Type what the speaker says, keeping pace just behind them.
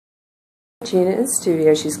Gina in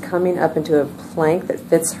studio. She's coming up into a plank that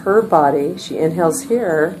fits her body. She inhales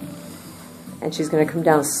here, and she's going to come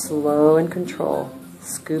down slow and control,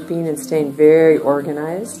 scooping and staying very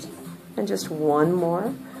organized. And just one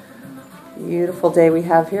more. Beautiful day we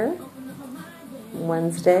have here.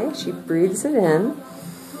 Wednesday. She breathes it in,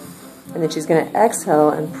 and then she's going to exhale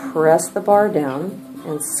and press the bar down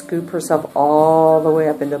and scoop herself all the way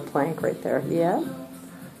up into a plank right there. Yeah.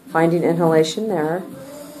 Finding inhalation there.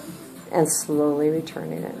 And slowly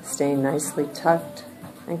returning it, staying nicely tucked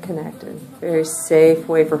and connected. Very safe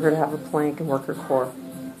way for her to have a plank and work her core.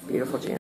 Beautiful, Gina.